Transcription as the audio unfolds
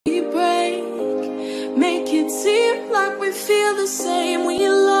it seem like we feel the same? We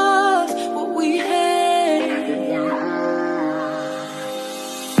love what we hate.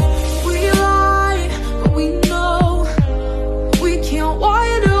 We lie, but we know we can't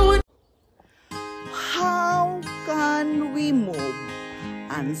wire it. How can we move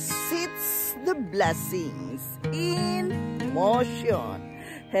and seize the blessings in motion?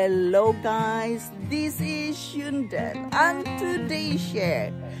 Hello guys, this is Yundel, and today's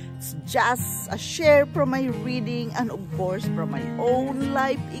share, it's just a share from my reading and of course from my own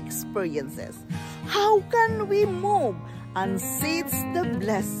life experiences. How can we move and seize the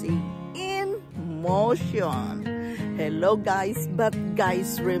blessing in motion? Hello guys, but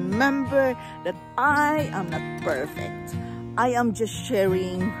guys, remember that I am not perfect. I am just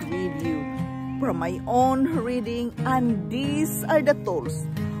sharing with you from my own reading, and these are the tools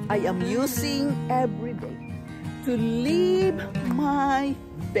I am using every day to live my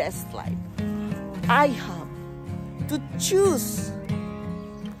best life. I have to choose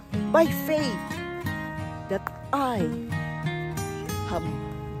by faith that I am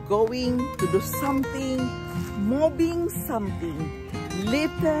going to do something, moving something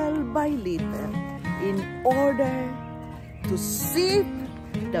little by little in order to see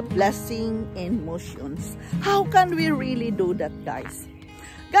the blessing in motions. How can we really do that, guys?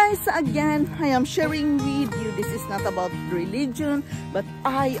 Guys, again, I am sharing with you, this is not about religion, but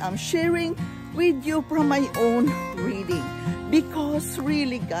I am sharing with you from my own reading. Because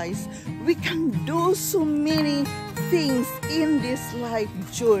really, guys, we can do so many things in this life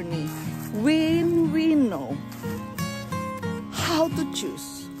journey when we know how to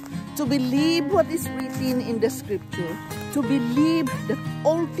choose, to believe what is written in the scripture, to believe that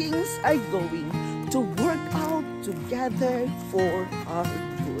all things are going to work out together for our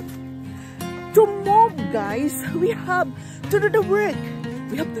good. To move, guys, we have to do the work.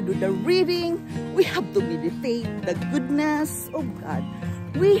 We have to do the reading. We have to meditate the goodness of God.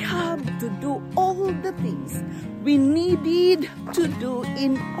 We have to do all the things we needed to do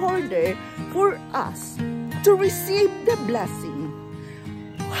in order for us to receive the blessing.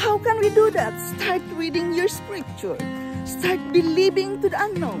 How can we do that? Start reading your scripture. Start believing to the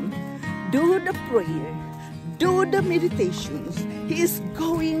unknown. Do the prayer. Do the meditations. He is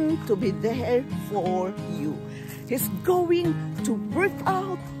going to be there for you. He's going to work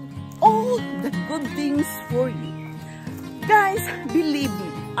out all the good things for you. Guys, believe me,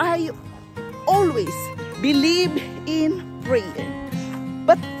 I always believe in prayer.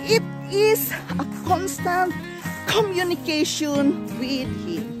 But it is a constant communication with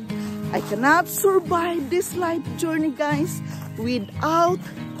Him. I cannot survive this life journey, guys, without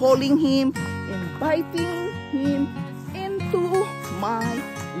calling Him, inviting Him into my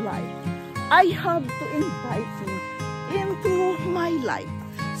life. I have to invite Him into my life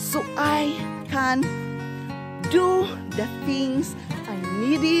so I can do the things I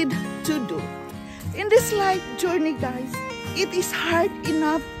needed to do. In this life journey, guys, it is hard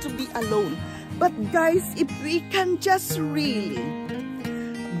enough to be alone. But guys, if we can just really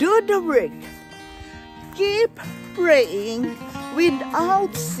do the work, keep praying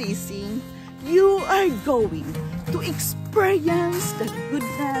without ceasing, you are going to experience the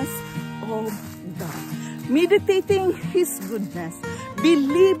goodness of God. Meditating His goodness,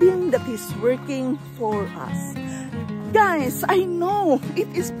 believing that He's working for us. Guys, I know it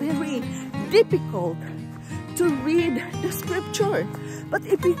is very difficult to read the scripture, but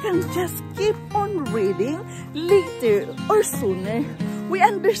if we can just keep on reading, later or sooner, we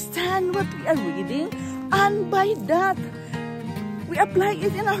understand what we are reading, and by that, we apply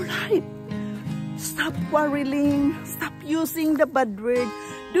it in our life. Stop quarreling, stop using the bad word,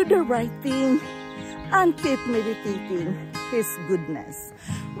 do the right thing, and keep meditating His goodness.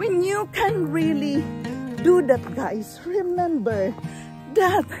 When you can really do that, guys, remember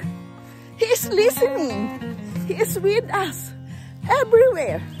that He is listening. He is with us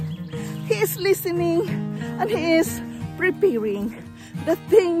everywhere. He is listening and He is preparing the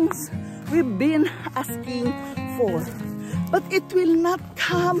things we've been asking for. But it will not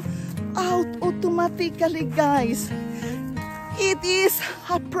come out automatically, guys. It is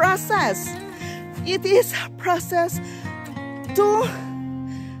a process. It is a process to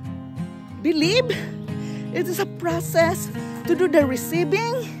believe. It is a process to do the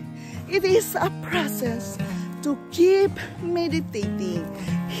receiving. It is a process to keep meditating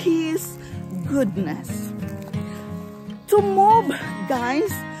His goodness. To move,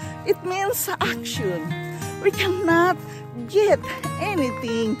 guys, it means action. We cannot get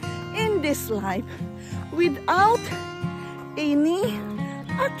anything in this life without any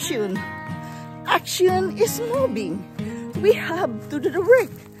action. Action is moving. We have to do the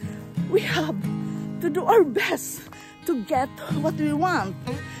work. We have to do our best to get what we want.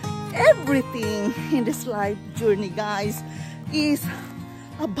 Everything in this life journey, guys, is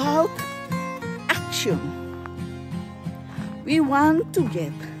about action. We want to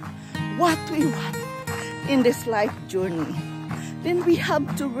get what we want in this life journey. Then we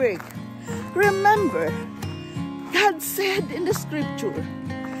have to work. Remember, God said in the scripture,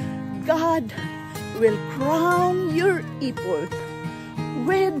 God will crown your effort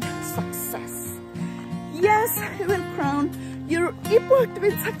with success. Yes, He will crown your effort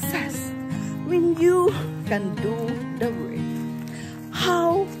with success when you can do the work.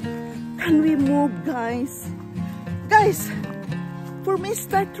 How can we move, guys? Guys, for me,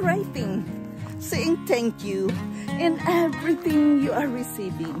 start writing, saying thank you in everything you are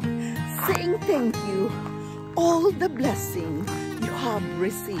receiving. Saying thank you, all the blessing you have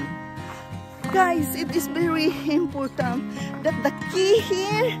received. Guys, it is very important that the key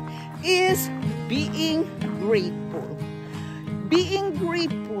here is being grateful. Being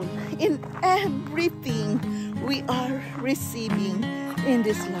grateful in everything we are receiving in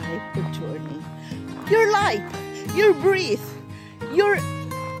this life journey. Your life, your breath, your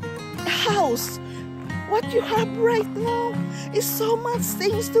house, what you have right now is so much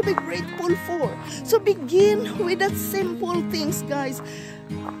things to be grateful for. So begin with that simple things, guys.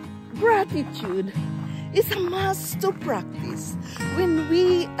 Gratitude is a must to practice when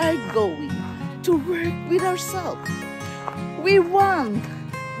we are going to work with ourselves. We want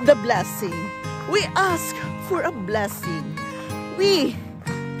the blessing. We ask for a blessing. We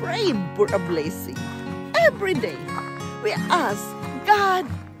pray for a blessing. Every day, we ask, God,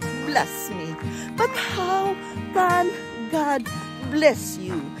 bless me. But how can God bless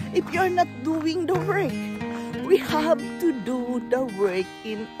you if you're not doing the work? We have to do the work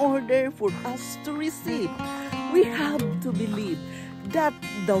in order for us to receive. We have to believe that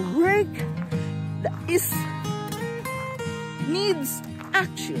the work needs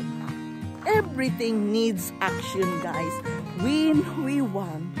action. Everything needs action, guys. When we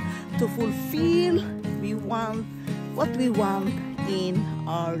want to fulfill, what we want in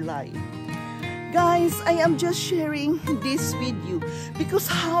our life. Guys, I am just sharing this with you because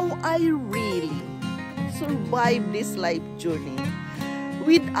how I really survive this life journey.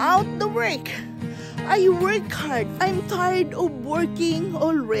 Without the work, I work hard. I'm tired of working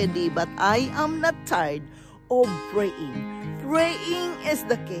already, but I am not tired of praying. Praying is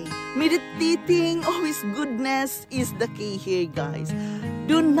the key. Meditating on His goodness is the key here, guys.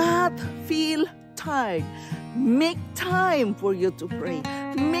 Do not feel tired. Make time for you to pray.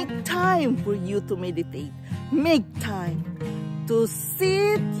 Make time for you to meditate. Make time to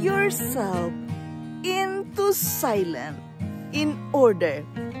sit yourself into silence in order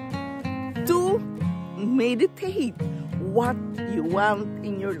to meditate what you want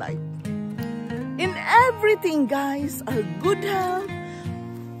in your life. In everything, guys, our good health,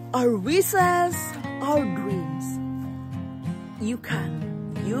 our wishes, our dreams, you can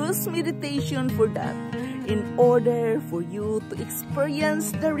use meditation for that in order for you to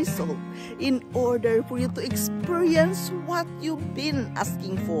experience the result, in order for you to experience what you've been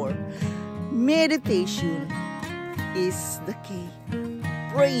asking for. Meditation is the key.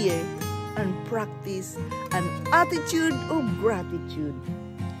 Prayer and practice an attitude of gratitude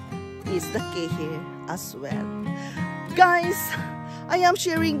is the key here as well. Guys, I am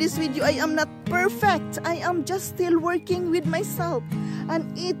sharing this with you. I am not perfect. I am just still working with myself.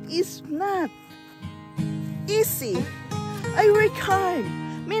 And it is not easy. I work hard.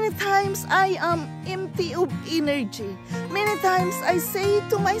 Many times I am empty of energy. Many times I say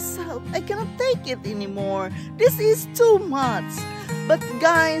to myself, I cannot take it anymore. This is too much. But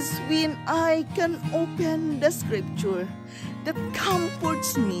guys, when I can open the scripture that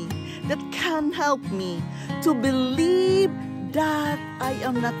comforts me, that can help me to believe that I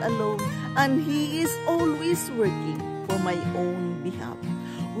am not alone and He is always working for my own behalf.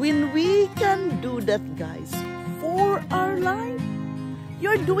 When we can do that, guys, for our life,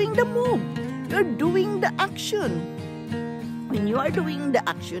 you're doing the move. You're doing the action. When you are doing the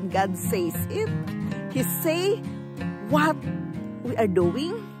action, God says it. He say what we are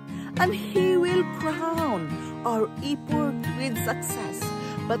doing, and He will crown our effort with success.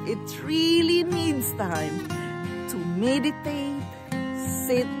 But it really needs time to meditate,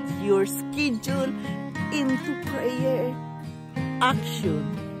 set your schedule into prayer. Action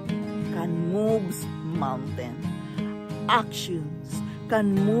can move mountain. Actions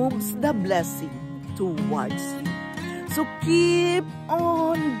can move the blessing towards you. So keep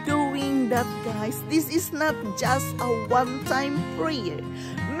on doing that, guys. This is not just a one-time prayer.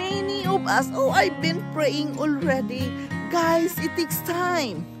 Many of us, I've been praying already. Guys, it takes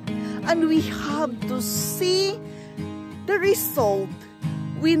time. And we have to see the result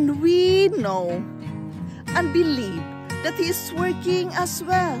when we know and believe that He is working as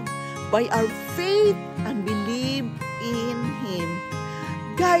well by our faith and believe in Him.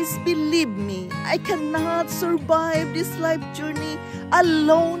 Guys, believe me, I cannot survive this life journey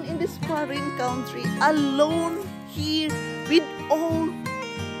alone in this foreign country, alone here with all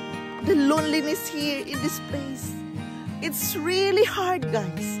the loneliness here in this place. It's really hard,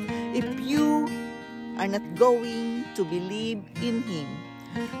 guys, if you are not going to believe in Him.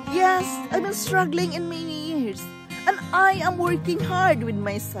 Yes, I've been struggling in many years, and I am working hard with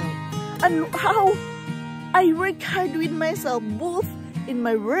myself. And how I work hard with myself, both in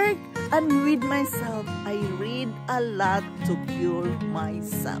my work and with myself, I read a lot to cure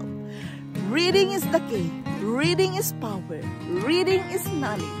myself. Reading is the key. Reading is power. Reading is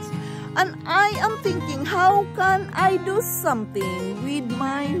knowledge. And I am thinking, how can I do something with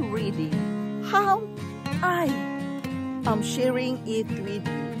my reading? How? I am sharing it with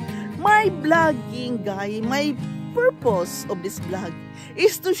you. My blogging, guy, my purpose of this blog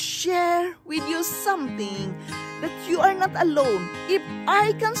is to share with you something that you are not alone. If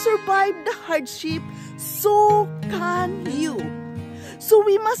I can survive the hardship, so can you. So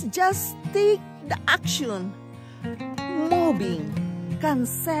we must just take the action. Moving can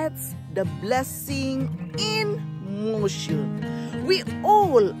set the blessing in motion. We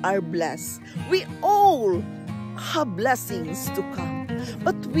all are blessed. We all have blessings to come.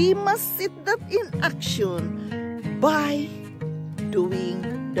 But we must set that in action by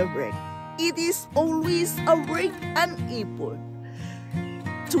doing the work. It is always a work and effort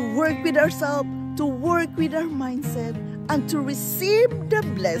to work with ourselves, to work with our mindset, and to receive the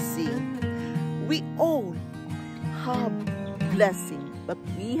blessing. We all have blessing, but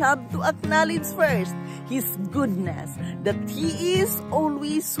we have to acknowledge first His goodness, that He is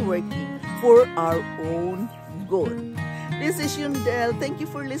always working for our own good. This is Yundel. Thank you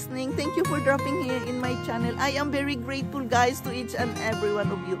for listening. Thank you for dropping here in my channel. I am very grateful, guys, to each and every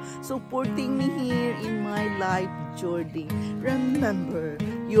one of you supporting me here in my life journey. Remember,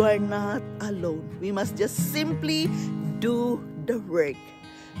 you are not alone. We must just simply do the work.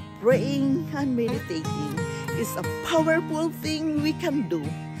 Praying and meditating is a powerful thing we can do.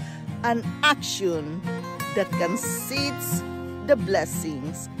 An action that can set the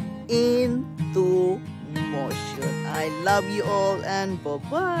blessings into motion. I love you all, and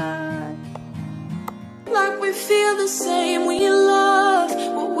bye-bye. Like we feel the same, we love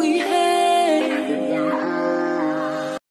what we have.